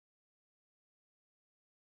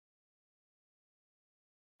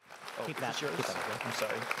keep that. Is yours? Keep that over. I'm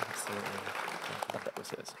sorry. Absolutely. I thought that was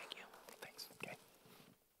his. Thank you. Thanks. Okay.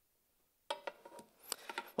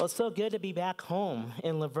 Well, it's so good to be back home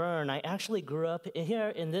in Laverne. I actually grew up here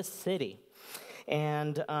in this city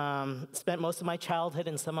and spent most of my childhood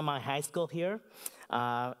and some of my high school here.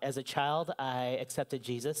 As a child, I accepted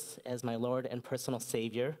Jesus as my Lord and personal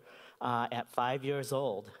Savior at 5 years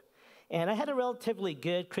old. And I had a relatively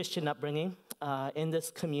good Christian upbringing in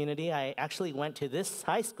this community. I actually went to this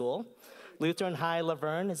high school, Lutheran High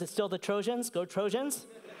Laverne. Is it still the Trojans? Go Trojans!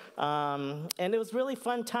 And it was a really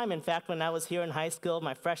fun time. In fact, when I was here in high school,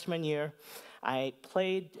 my freshman year, I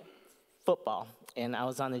played football, and I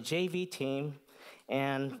was on the JV team.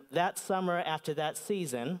 And that summer, after that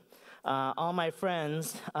season, all my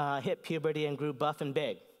friends hit puberty and grew buff and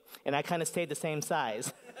big, and I kind of stayed the same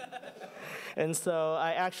size. And so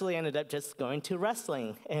I actually ended up just going to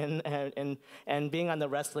wrestling and being on the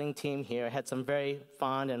wrestling team here. I had some very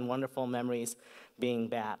fond and wonderful memories being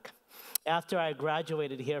back. After I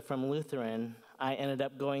graduated here from Lutheran, I ended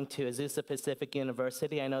up going to Azusa Pacific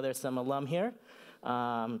University. I know there's some alum here,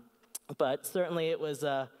 but certainly it was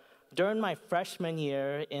during my freshman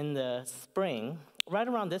year in the spring. Right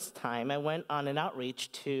around this time, I went on an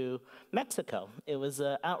outreach to Mexico. It was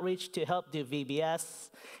an outreach to help do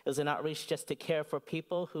VBS. It was an outreach just to care for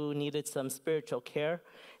people who needed some spiritual care.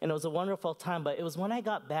 And it was a wonderful time, but it was when I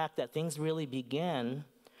got back that things really began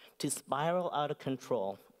to spiral out of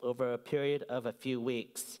control over a period of a few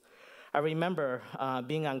weeks. I remember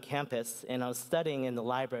being on campus, and I was studying in the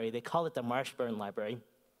library. They call it the Marshburn Library.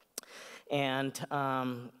 And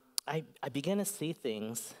I began to see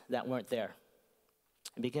things that weren't there.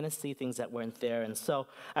 I began to see things that weren't there. And so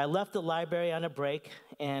I left the library on a break,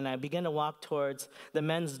 and I began to walk towards the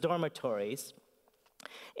men's dormitories.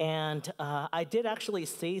 And I did actually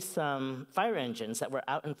see some fire engines that were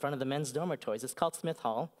out in front of the men's dormitories. It's called Smith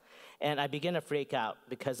Hall. And I began to freak out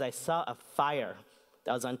because I saw a fire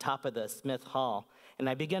that was on top of the Smith Hall. And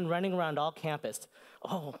I began running around all campus.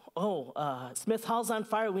 Smith Hall's on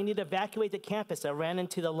fire. We need to evacuate the campus. I ran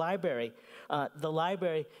into the library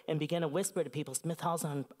and began to whisper to people, Smith Hall's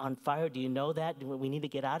on fire. Do you know that? We need to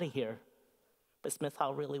get out of here. But Smith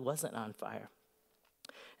Hall really wasn't on fire.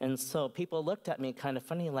 And so people looked at me kind of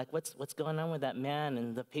funny, like, what's going on with that man?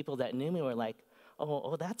 And the people that knew me were like,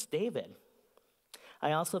 oh, that's David.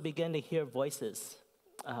 I also began to hear voices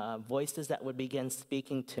that would begin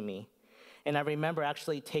speaking to me. And I remember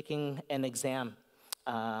actually taking an exam,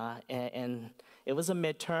 and it was a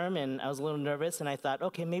midterm, and I was a little nervous, and I thought,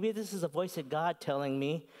 okay, maybe this is a voice of God telling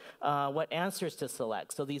me what answers to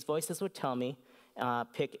select. So these voices would tell me,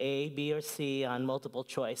 pick A, B, or C on multiple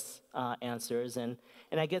choice answers, and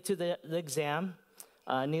I get through the exam.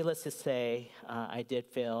 Needless to say, I did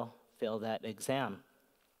fail that exam.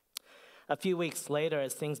 A few weeks later,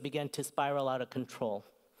 as things began to spiral out of control,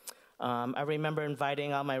 I remember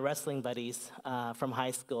inviting all my wrestling buddies from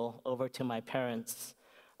high school over to my parents'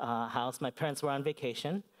 house. My parents were on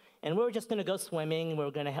vacation, and we were just going to go swimming. We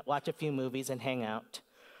were going to watch a few movies and hang out.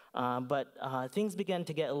 But things began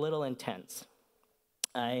to get a little intense.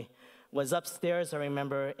 I was upstairs, I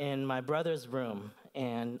remember, in my brother's room,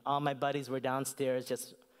 and all my buddies were downstairs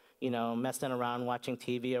just, messing around, watching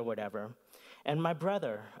TV or whatever. And my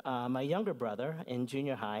brother, my younger brother in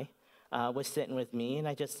junior high, was sitting with me, and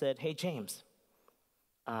I just said, hey, James,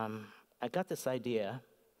 I got this idea.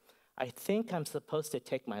 I think I'm supposed to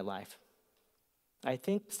take my life. I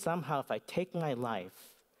think somehow if I take my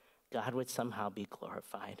life, God would somehow be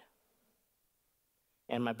glorified.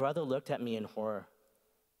 And my brother looked at me in horror,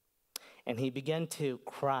 and he began to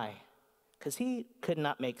cry, because he could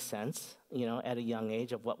not make sense, at a young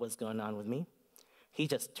age of what was going on with me. He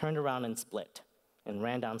just turned around and split and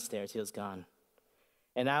ran downstairs. He was gone.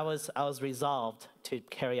 And I was resolved to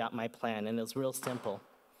carry out my plan, and it was real simple.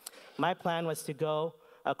 My plan was to go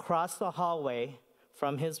across the hallway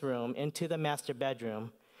from his room into the master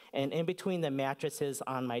bedroom, and in between the mattresses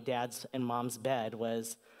on my dad's and mom's bed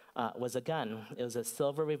was a gun. It was a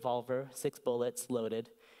silver revolver, 6 bullets loaded,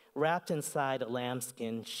 wrapped inside a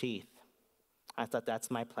lambskin sheath. I thought, that's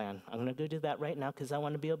my plan. I'm going to go do that right now because I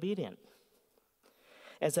want to be obedient.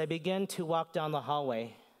 As I began to walk down the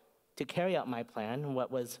hallway to carry out my plan,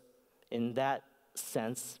 what was, in that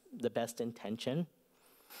sense, the best intention,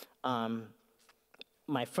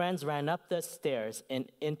 my friends ran up the stairs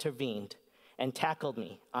and intervened and tackled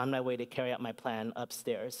me on my way to carry out my plan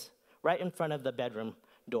upstairs, right in front of the bedroom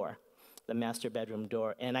door, the master bedroom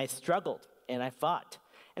door. And I struggled, and I fought.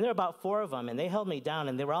 And there were about 4 of them, and they held me down,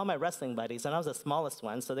 and they were all my wrestling buddies, and I was the smallest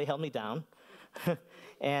one, so they held me down.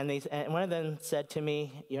 And one of them said to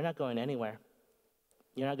me, you're not going anywhere.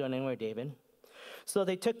 You're not going anywhere, David. So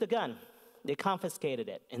they took the gun, they confiscated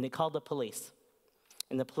it, and they called the police.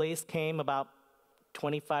 And the police came about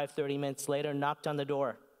 25, 30 minutes later, knocked on the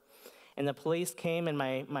door. And the police came, and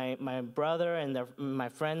my brother and my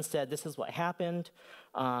friends said, this is what happened.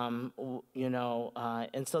 And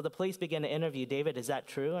so the police began to interview, David, is that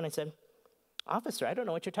true? And I said, officer, I don't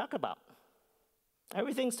know what you're talking about.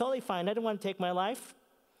 Everything's totally fine. I didn't want to take my life.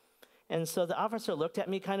 And so the officer looked at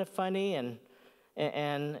me kind of funny,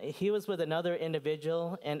 and he was with another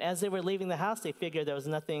individual. And as they were leaving the house, they figured there was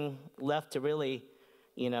nothing left to really,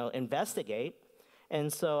 investigate.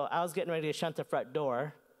 And so I was getting ready to shut the front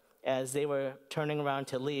door as they were turning around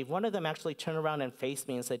to leave. One of them actually turned around and faced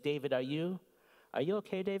me and said, David, are you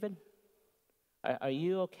okay, David? Are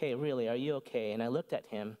you okay, really? Are you okay? And I looked at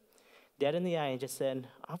him dead in the eye and just said,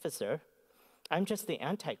 officer, I'm just the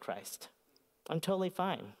Antichrist. I'm totally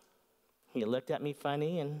fine. He looked at me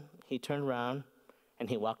funny, and he turned around, and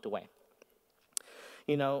he walked away.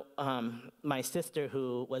 My sister,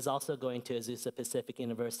 who was also going to Azusa Pacific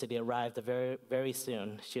University, arrived very, very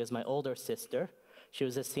soon. She was my older sister. She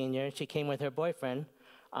was a senior, and she came with her boyfriend,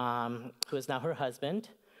 who is now her husband.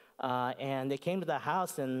 And they came to the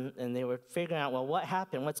house, and they were figuring out, well, what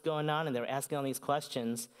happened? What's going on? And they were asking all these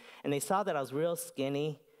questions. And they saw that I was real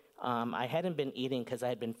skinny. I hadn't been eating because I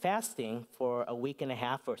had been fasting for a week and a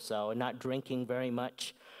half or so and not drinking very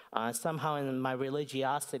much. Somehow in my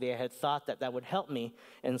religiosity, I had thought that would help me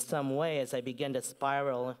in some way as I began to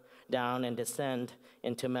spiral down and descend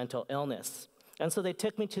into mental illness. And so they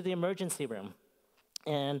took me to the emergency room.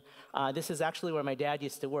 And this is actually where my dad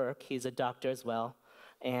used to work. He's a doctor as well.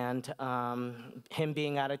 And him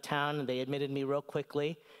being out of town, they admitted me real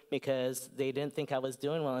quickly because they didn't think I was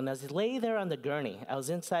doing well. And as I lay there on the gurney, I was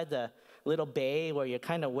inside the little bay where you're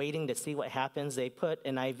kind of waiting to see what happens. They put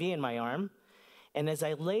an IV in my arm. And as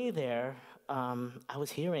I lay there, I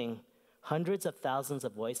was hearing hundreds of thousands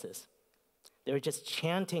of voices. They were just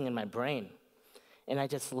chanting in my brain. And I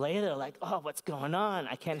just lay there like, oh, what's going on?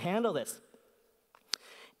 I can't handle this.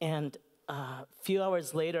 And a few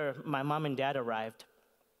hours later, my mom and dad arrived.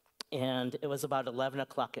 And it was about 11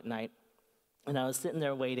 o'clock at night. And I was sitting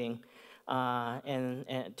there waiting and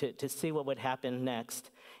to see what would happen next.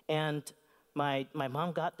 And my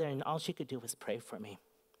mom got there, and all she could do was pray for me.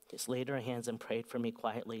 Just laid her hands and prayed for me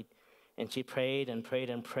quietly. And she prayed and prayed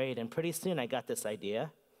and prayed. And pretty soon I got this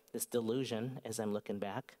idea, this delusion, as I'm looking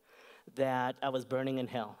back, that I was burning in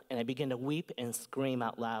hell. And I began to weep and scream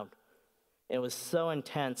out loud. It was so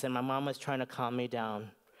intense, and my mom was trying to calm me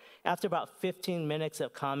down. After about 15 minutes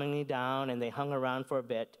of calming me down, and they hung around for a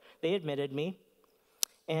bit, they admitted me,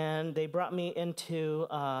 and they brought me into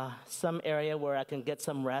some area where I can get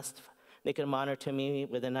some rest. They could monitor me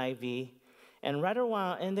with an IV. And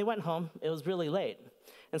they went home. It was really late.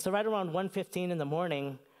 And so right around 1:15 in the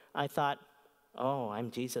morning, I thought, oh,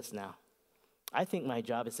 I'm Jesus now. I think my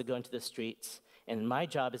job is to go into the streets, and my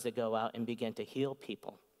job is to go out and begin to heal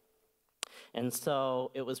people. And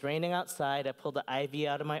so it was raining outside. I pulled the IV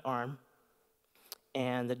out of my arm,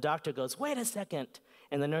 and the doctor goes, wait a second.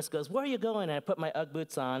 And the nurse goes, where are you going? And I put my Ugg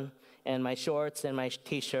boots on and my shorts and my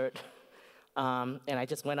T-shirt, and I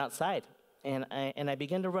just went outside. And I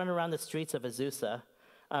began to run around the streets of Azusa,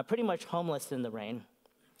 pretty much homeless in the rain.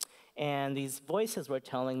 And these voices were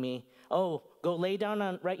telling me, oh, go lay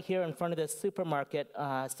down right here in front of this supermarket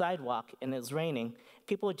sidewalk, and it was raining.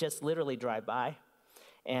 People would just literally drive by.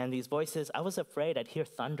 And these voices, I was afraid I'd hear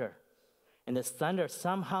thunder. And this thunder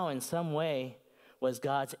somehow, in some way, was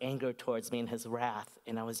God's anger towards me and his wrath.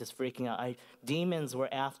 And I was just freaking out. Demons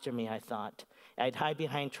were after me, I thought. I'd hide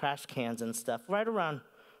behind trash cans and stuff. Right around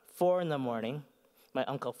 4 in the morning, my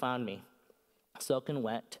uncle found me, soaking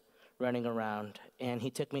wet, running around. And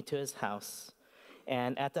he took me to his house.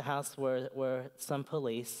 And at the house were some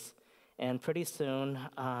police. And pretty soon,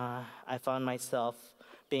 I found myself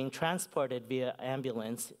being transported via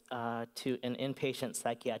ambulance to an inpatient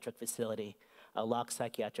psychiatric facility, Locke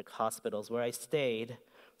Psychiatric Hospitals, where I stayed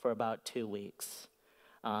for about 2 weeks.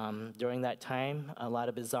 During that time, a lot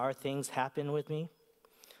of bizarre things happened with me,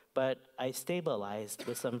 but I stabilized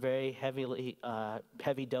with some very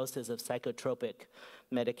heavy doses of psychotropic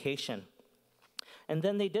medication. And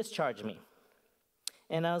then they discharged me.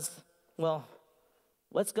 And I was, well,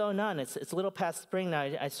 what's going on? It's a little past spring now.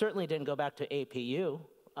 I certainly didn't go back to APU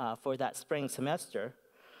for that spring semester.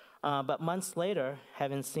 But months later,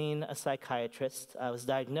 having seen a psychiatrist, I was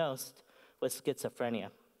diagnosed with schizophrenia.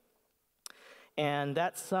 And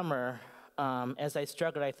that summer, as I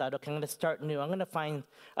struggled, I thought, okay, I'm going to start new. I'm going to find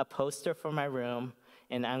a poster for my room,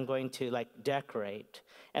 and I'm going to decorate.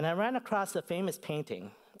 And I ran across a famous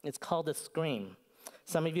painting. It's called The Scream.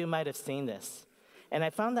 Some of you might have seen this. And I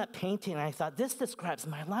found that painting, and I thought, this describes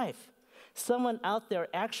my life. Someone out there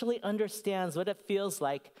actually understands what it feels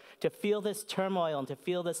like to feel this turmoil and to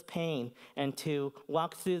feel this pain and to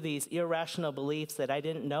walk through these irrational beliefs that I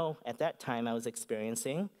didn't know at that time I was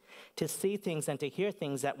experiencing, to see things and to hear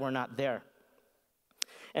things that were not there.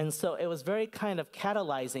 And so it was very kind of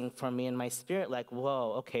catalyzing for me in my spirit, like,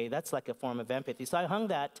 whoa, okay, that's like a form of empathy. So I hung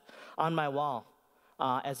that on my wall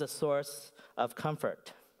as a source of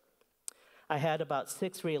comfort. I had about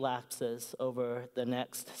 6 relapses over the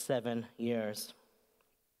next 7 years.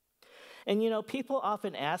 And people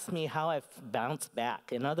often ask me how I've bounced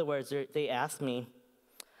back. In other words, they ask me,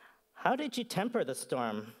 how did you temper the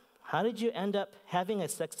storm? How did you end up having a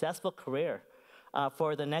successful career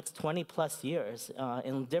for the next 20 plus years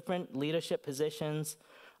in different leadership positions,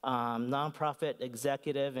 nonprofit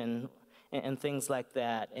executive, and things like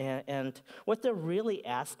that? And what they're really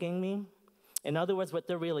asking me, in other words, what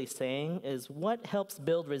they're really saying is, what helps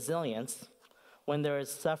build resilience when there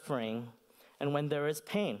is suffering and when there is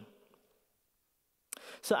pain?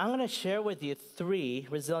 So I'm going to share with you 3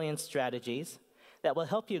 resilience strategies that will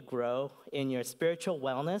help you grow in your spiritual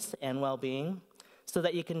wellness and well-being so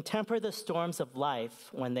that you can temper the storms of life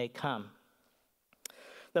when they come.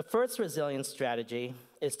 The first resilience strategy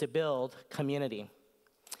is to build community.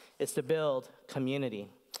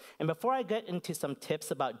 And before I get into some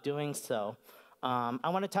tips about doing so, I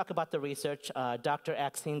want to talk about the research. Dr.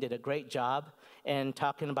 Axine did a great job in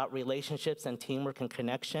talking about relationships and teamwork and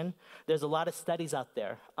connection. There's a lot of studies out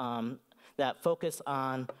there that focus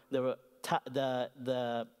on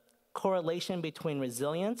the correlation between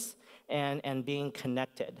resilience and being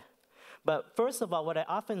connected. But first of all, what I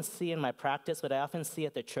often see in my practice, what I often see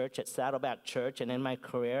at the church, at Saddleback Church, and in my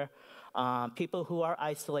career, people who are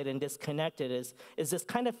isolated and disconnected is this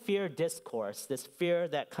kind of fear discourse, this fear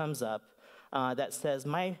that comes up that says,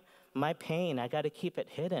 my pain, I got to keep it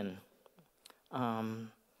hidden.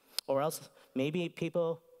 Or else maybe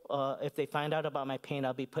people, if they find out about my pain,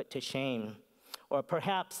 I'll be put to shame. Or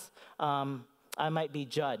perhaps I might be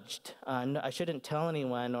judged. I shouldn't tell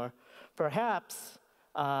anyone. Or perhaps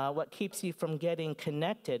what keeps you from getting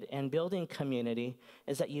connected and building community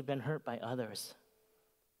is that you've been hurt by others.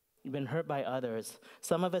 You've been hurt by others.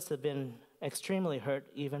 Some of us have been extremely hurt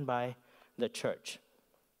even by the church.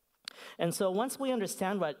 And so once we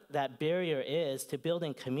understand what that barrier is to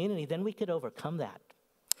building community, then we could overcome that.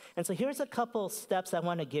 And so here's a couple steps I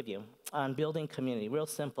want to give you on building community, real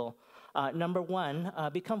simple. Number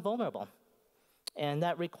 1, become vulnerable. And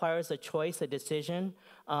that requires a choice, a decision.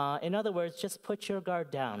 In other words, just put your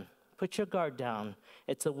guard down. Put your guard down.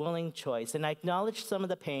 It's a willing choice. And I acknowledge some of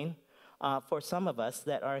the pain for some of us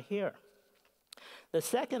that are here. The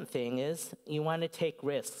second thing is you want to take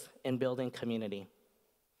risks in building community.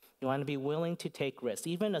 You want to be willing to take risks,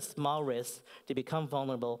 even a small risk, to become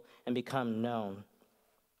vulnerable and become known.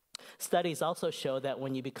 Studies also show that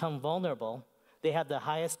when you become vulnerable, they have the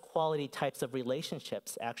highest quality types of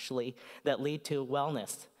relationships, actually, that lead to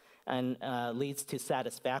wellness and leads to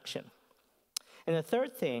satisfaction. And the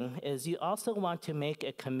third thing is you also want to make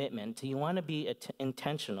a commitment. You want to be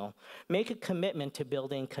intentional. Make a commitment to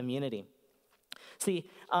building community. See,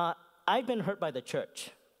 I've been hurt by the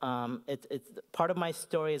church. It's part of my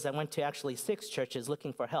story is I went to actually 6 churches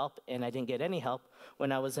looking for help, and I didn't get any help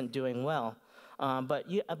when I wasn't doing well. But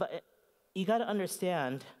you got to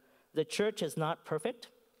understand, the church is not perfect,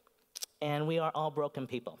 and we are all broken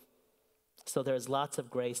people. So there's lots of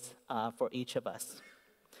grace for each of us.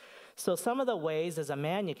 So some of the ways as a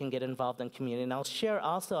man you can get involved in community, and I'll share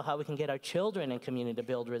also how we can get our children in community to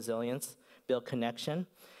build resilience, build connection,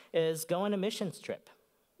 is go on a missions trip.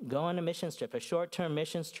 Go on a missions trip, a short-term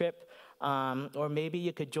missions trip, or maybe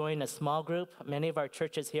you could join a small group. Many of our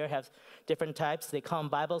churches here have different types. They call them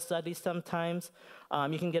Bible studies sometimes.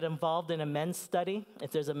 You can get involved in a men's study, if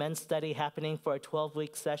there's a men's study happening for a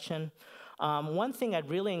 12-week session. One thing I'd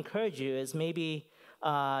really encourage you is maybe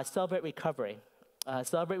Celebrate Recovery.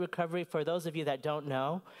 Celebrate Recovery, for those of you that don't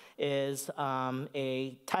know, is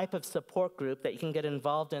a type of support group that you can get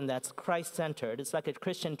involved in that's Christ-centered. It's like a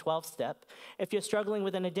Christian 12-step. If you're struggling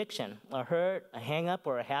with an addiction, a hurt, a hang-up,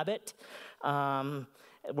 or a habit,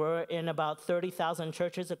 we're in about 30,000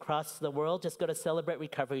 churches across the world. Just go to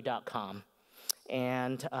celebraterecovery.com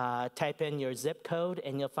and type in your zip code,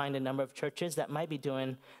 and you'll find a number of churches that might be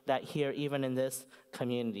doing that here, even in this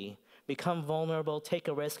community. Become vulnerable, take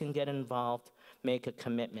a risk, and get involved. Make a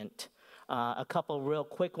commitment. A couple real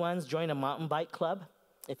quick ones. Join a mountain bike club.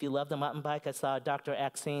 If you love the mountain bike, I saw Dr.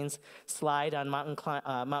 Axine's slide on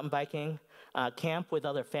mountain biking camp with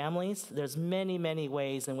other families. There's many, many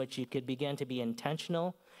ways in which you could begin to be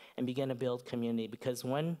intentional and begin to build community, because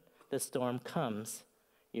when the storm comes,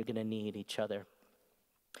 you're going to need each other.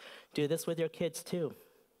 Do this with your kids too.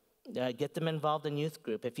 Get them involved in youth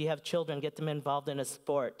group. If you have children, get them involved in a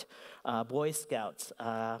sport, Boy Scouts.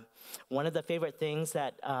 One of the favorite things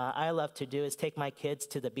that I love to do is take my kids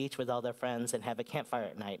to the beach with all their friends and have a campfire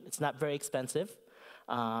at night. It's not very expensive.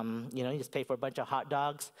 You just pay for a bunch of hot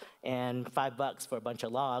dogs and $5 for a bunch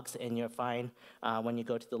of logs, and you're fine when you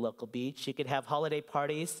go to the local beach. You could have holiday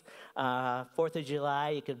parties, 4th of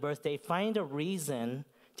July, you could birthday. Find a reason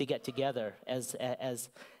to get together as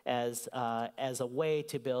a way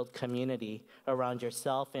to build community around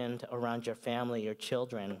yourself and around your family, your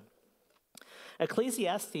children.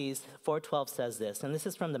 Ecclesiastes 4:12 says this, and this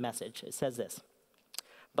is from the Message. It says this: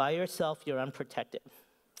 by yourself, you're unprotected.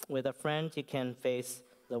 With a friend, you can face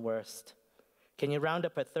the worst. Can you round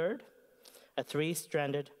up a third? A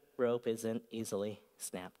 3-stranded rope isn't easily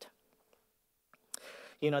snapped.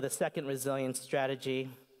 The second resilience strategy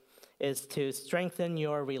is to strengthen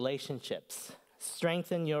your relationships.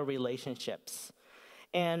 Strengthen your relationships.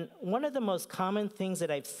 And one of the most common things that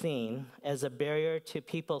I've seen as a barrier to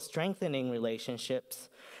people strengthening relationships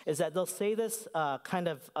is that they'll say this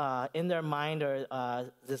in their mind,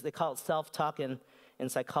 or they call it self-talk in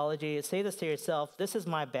psychology. You say this to yourself: this is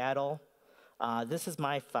my battle, this is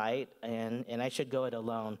my fight, and I should go it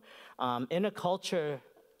alone. In a culture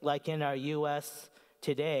like in our U.S.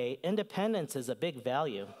 today, independence is a big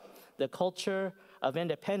value. The culture of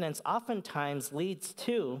independence oftentimes leads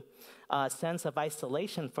to a sense of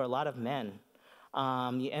isolation for a lot of men.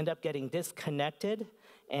 You end up getting disconnected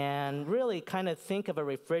and really kind of think of a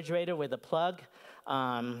refrigerator with a plug,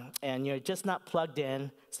 and you're just not plugged in,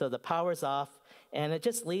 so the power's off, and it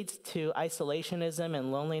just leads to isolationism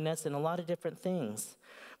and loneliness and a lot of different things.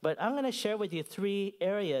 But I'm going to share with you 3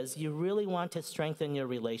 areas you really want to strengthen your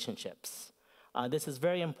relationships. This is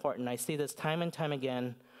very important. I see this time and time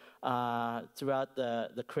again throughout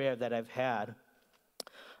the career that I've had.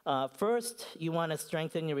 First, you want to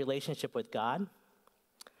strengthen your relationship with God.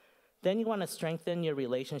 Then you want to strengthen your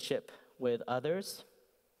relationship with others.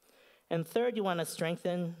 And third, you want to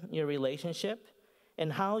strengthen your relationship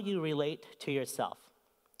and how you relate to yourself.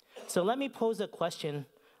 So let me pose a question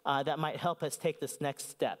that might help us take this next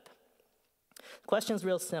step. The question's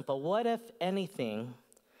real simple. What, if anything,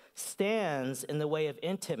 stands in the way of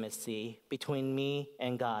intimacy between me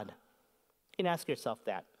and God? You can ask yourself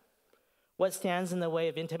that. What stands in the way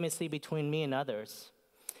of intimacy between me and others?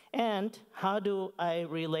 And how do I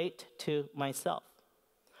relate to myself?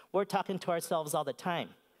 We're talking to ourselves all the time.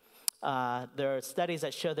 There are studies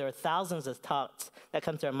that show there are thousands of thoughts that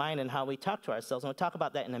come to our mind and how we talk to ourselves, and we'll talk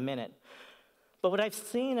about that in a minute. But what I've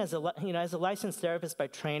seen as a licensed therapist by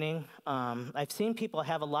training, I've seen people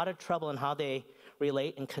have a lot of trouble in how they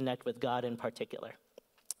relate and connect with God in particular.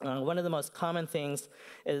 One of the most common things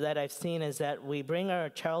that I've seen is that we bring our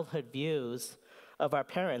childhood views of our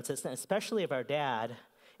parents, especially of our dad,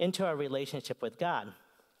 into our relationship with God.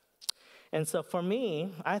 And so for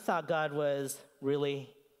me, I thought God was really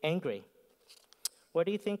angry. Where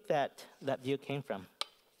do you think that view came from?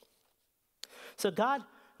 So God,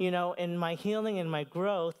 in my healing and my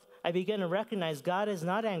growth, I began to recognize God is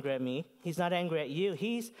not angry at me. He's not angry at you.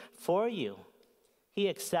 He's for you. He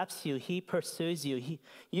accepts you. He pursues you.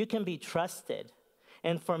 You can be trusted.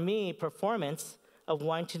 And for me, performance of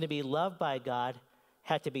wanting to be loved by God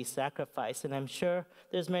had to be sacrificed. And I'm sure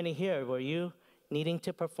there's many here. Were you needing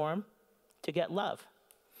to perform to get love?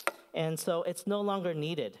 And so it's no longer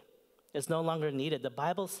needed. It's no longer needed. The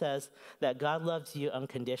Bible says that God loves you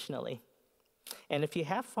unconditionally. And if you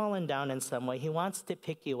have fallen down in some way, he wants to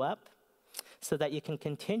pick you up so that you can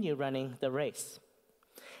continue running the race.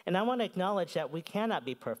 And I want to acknowledge that we cannot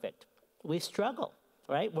be perfect. We struggle,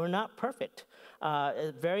 right? We're not perfect.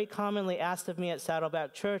 Very commonly asked of me at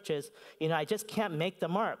Saddleback Church is, I just can't make the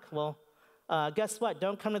mark. Well, guess what?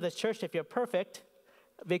 Don't come to this church if you're perfect,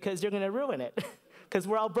 because you're going to ruin it, because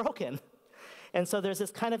we're all broken. And so there's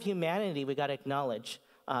this kind of humanity we got to acknowledge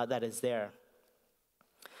that is there.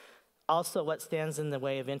 Also, what stands in the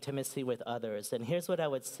way of intimacy with others? And here's what I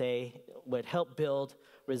would say would help build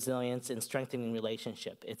resilience and strengthening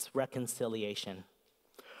relationship. It's reconciliation.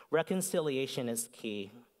 Reconciliation is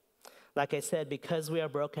key. Like I said, because we are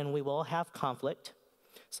broken, we will have conflict.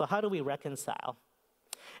 So how do we reconcile?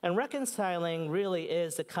 And reconciling really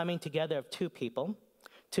is the coming together of two people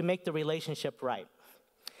to make the relationship right.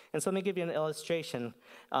 And so let me give you an illustration.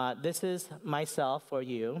 This is myself or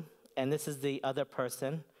you, and this is the other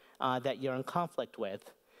person that you're in conflict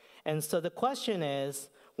with. And so the question is,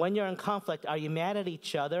 when you're in conflict, are you mad at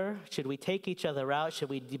each other? Should we take each other out? Should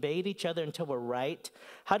we debate each other until we're right?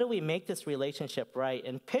 How do we make this relationship right?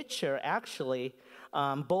 And picture, actually,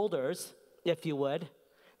 boulders, if you would,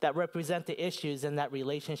 that represent the issues in that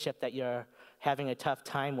relationship that you're having a tough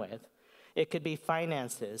time with. It could be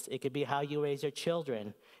finances. It could be how you raise your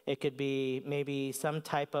children. It could be maybe some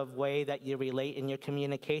type of way that you relate in your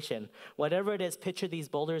communication. Whatever it is, picture these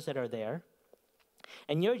boulders that are there.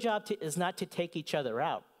 And your job is not to take each other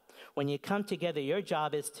out. When you come together, your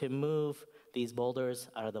job is to move these boulders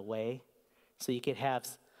out of the way so you could have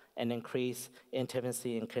an increased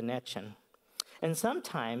intimacy and connection. And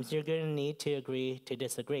sometimes you're going to need to agree to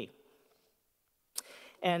disagree.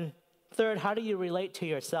 And third, how do you relate to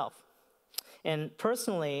yourself? And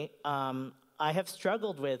personally, I have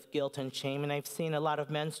struggled with guilt and shame, and I've seen a lot of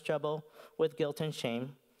men struggle with guilt and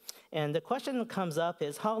shame. And the question that comes up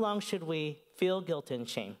is, how long should we feel guilt and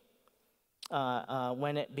shame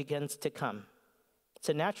when it begins to come? It's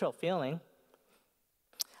a natural feeling.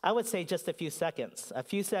 I would say just a few seconds,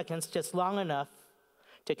 just long enough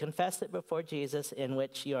to confess it before Jesus, in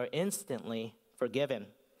which you are instantly forgiven.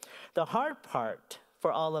 The hard part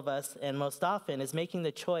for all of us, and most often, is making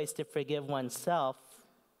the choice to forgive oneself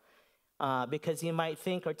because you might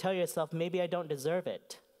think or tell yourself, maybe I don't deserve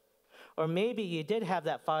it. Or maybe you did have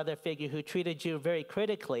that father figure who treated you very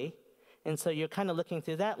critically, and so you're kind of looking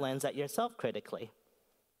through that lens at yourself critically.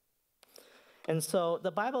 And so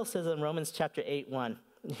the Bible says in Romans chapter 8:1,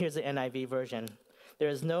 here's the NIV version,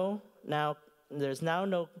 there's now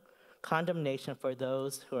no condemnation for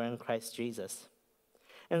those who are in Christ Jesus.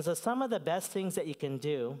 And so some of the best things that you can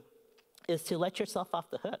do is to let yourself off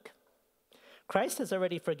the hook. Christ has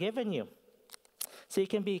already forgiven you. So you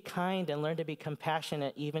can be kind and learn to be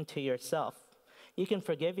compassionate even to yourself. You can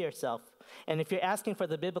forgive yourself. And if you're asking for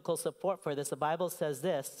the biblical support for this, the Bible says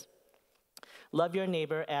this, love your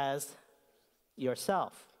neighbor as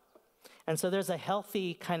yourself. And so there's a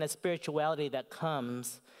healthy kind of spirituality that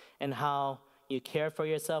comes in how you care for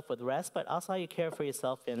yourself with rest, but also how you care for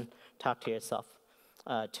yourself and talk to yourself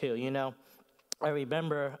too. You know, I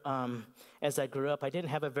remember as I grew up, I didn't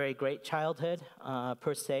have a very great childhood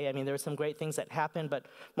per se. I mean, there were some great things that happened, but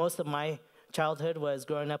most of my childhood was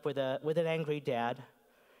growing up with an angry dad,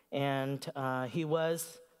 and he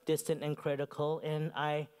was distant and critical. And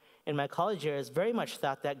I, in my college years, very much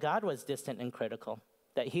thought that God was distant and critical,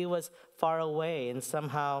 that he was far away and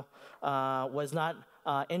somehow was not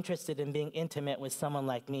interested in being intimate with someone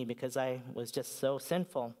like me because I was just so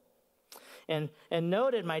sinful. And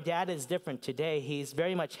noted, my dad is different today. He's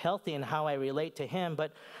very much healthy in how I relate to him,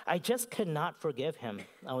 but I just could not forgive him.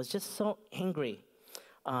 I was just so angry.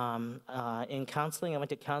 In counseling, I went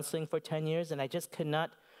to counseling for 10 years, and I just could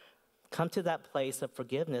not come to that place of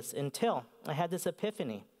forgiveness until I had this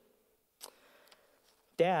epiphany.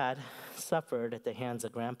 Dad suffered at the hands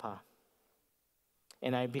of Grandpa.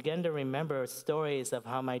 And I began to remember stories of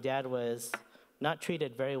how my dad was not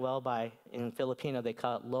treated very well by, in Filipino they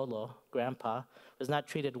call it Lolo, Grandpa, was not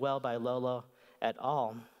treated well by Lolo at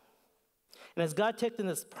all. And as God took in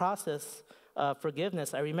this process of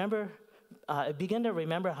forgiveness, I began to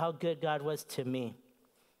remember how good God was to me.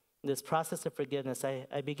 This process of forgiveness,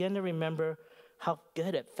 I began to remember how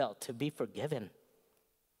good it felt to be forgiven.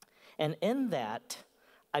 And in that,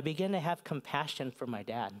 I began to have compassion for my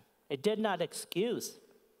dad. It did not excuse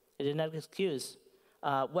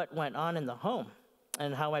what went on in the home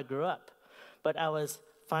and how I grew up. But I was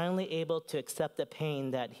finally able to accept the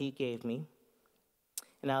pain that he gave me.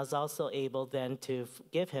 And I was also able then to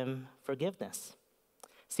give him forgiveness.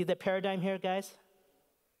 See the paradigm here, guys?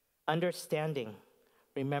 Understanding,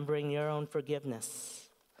 remembering your own forgiveness,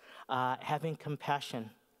 having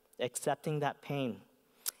compassion, accepting that pain,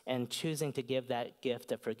 and choosing to give that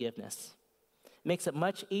gift of forgiveness. It makes it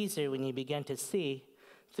much easier when you begin to see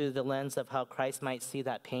through the lens of how Christ might see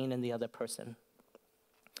that pain in the other person.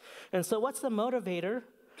 And so what's the motivator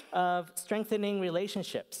of strengthening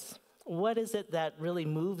relationships? What is it that really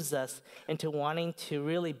moves us into wanting to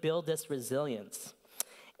really build this resilience?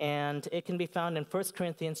 And it can be found in 1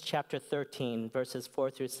 Corinthians chapter 13, verses 4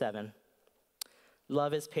 through 7.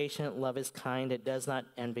 Love is patient, love is kind, it does not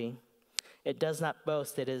envy. It does not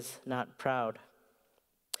boast, it is not proud.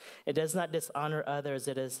 It does not dishonor others,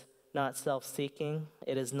 it is not self-seeking.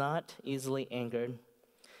 It is not easily angered.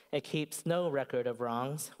 It keeps no record of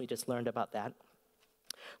wrongs. We just learned about that.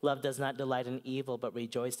 Love does not delight in evil, but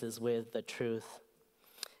rejoices with the truth.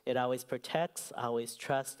 It always protects, always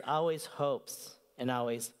trusts, always hopes, and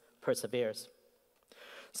always perseveres.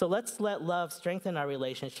 So let's let love strengthen our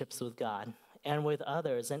relationships with God and with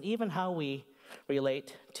others, and even how we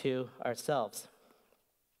relate to ourselves.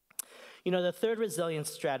 You know, the third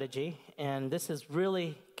resilience strategy, and this is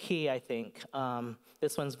really key, I think,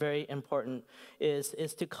 this one's very important,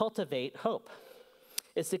 is to cultivate hope.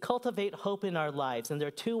 is to cultivate hope in our lives. And there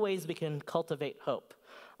are two ways we can cultivate hope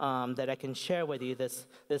that I can share with you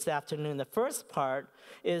this afternoon. The first part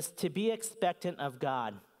is to be expectant of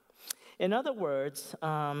God. In other words,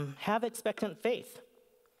 have expectant faith.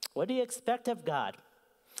 What do you expect of God?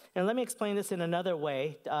 And let me explain this in another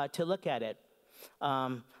way to look at it.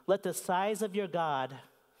 Let the size of your God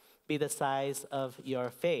be the size of your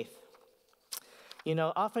faith. You know,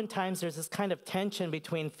 oftentimes there's this kind of tension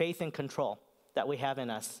between faith and control that we have in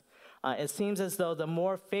us. It seems as though the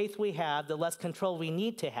more faith we have, the less control we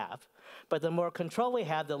need to have. But the more control we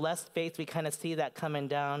have, the less faith we kind of see that coming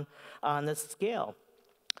down on the scale.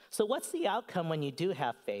 So what's the outcome when you do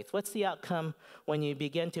have faith? What's the outcome when you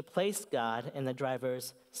begin to place God in the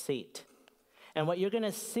driver's seat? And what you're going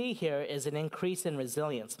to see here is an increase in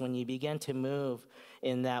resilience when you begin to move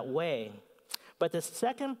in that way. But the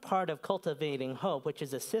second part of cultivating hope, which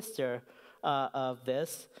is a sister of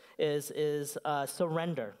this, is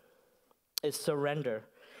surrender. Is surrender.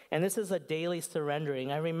 And this is a daily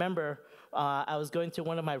surrendering. I remember I was going through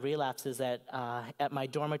one of my relapses at my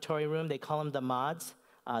dormitory room. They call them the mods,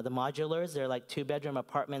 the modulars. They're like 2-bedroom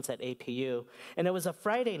apartments at APU. And it was a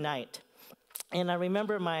Friday night. And I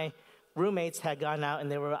remember my roommates had gone out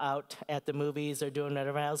and they were out at the movies or doing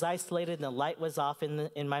whatever. And I was isolated and the light was off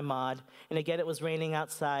in my mod. And again, it was raining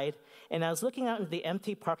outside. And I was looking out into the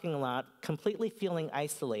empty parking lot, completely feeling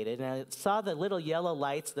isolated. And I saw the little yellow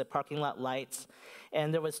lights, the parking lot lights.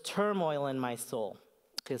 And there was turmoil in my soul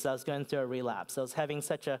because I was going through a relapse. I was having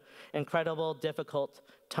such an incredible, difficult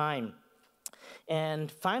time.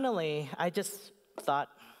 And finally, I just thought,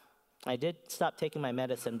 I did stop taking my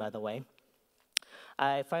medicine, by the way.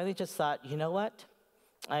 I finally just thought, you know what?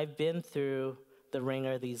 I've been through the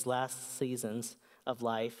ringer these last seasons of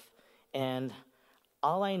life, and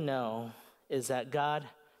all I know is that God,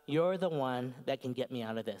 you're the one that can get me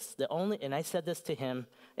out of this. And I said this to him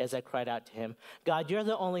as I cried out to him, God, you're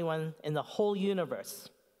the only one in the whole universe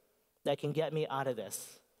that can get me out of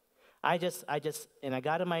this. And I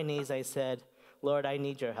got on my knees, I said, Lord, I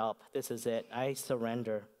need your help. This is it. I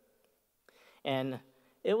surrender. And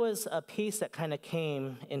it was a peace that kind of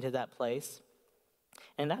came into that place.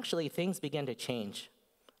 And actually, things began to change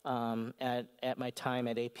at my time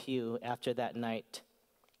at APU after that night.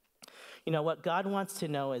 You know, what God wants to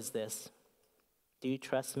know is this. Do you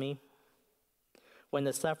trust me? When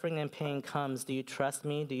the suffering and pain comes, do you trust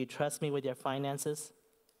me? Do you trust me with your finances?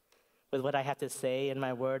 With what I have to say in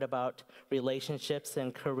my word about relationships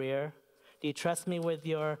and career? Do you trust me with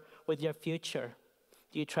your future?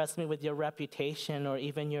 Do you trust me with your reputation or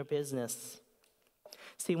even your business?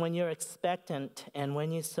 See, when you're expectant and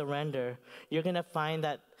when you surrender, you're going to find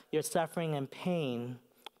that your suffering and pain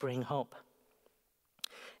bring hope.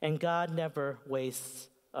 And God never wastes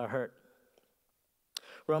a hurt.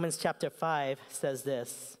 Romans chapter 5 says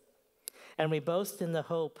this, and we boast in the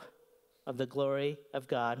hope of the glory of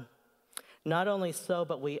God. Not only so,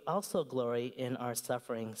 but we also glory in our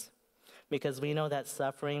sufferings, because we know that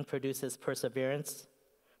suffering produces perseverance,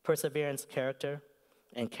 perseverance, character,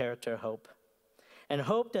 and character, hope. And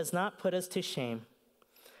hope does not put us to shame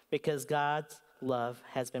because God's love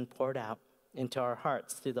has been poured out into our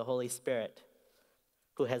hearts through the Holy Spirit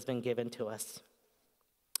who has been given to us.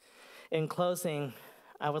 In closing,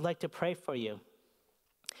 I would like to pray for you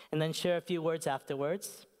and then share a few words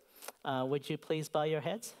afterwards. Would you please bow your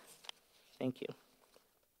heads? Thank you.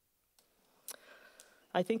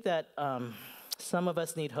 I think that some of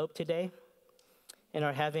us need hope today and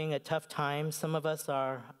are having a tough time. Some of us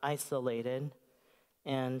are isolated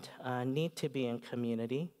and need to be in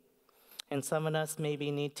community. And some of us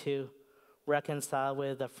maybe need to reconcile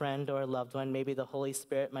with a friend or a loved one. Maybe the Holy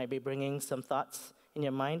Spirit might be bringing some thoughts in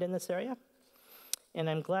your mind in this area. And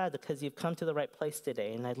I'm glad because you've come to the right place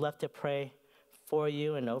today. And I'd love to pray for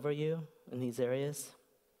you and over you in these areas.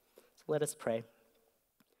 So let us pray.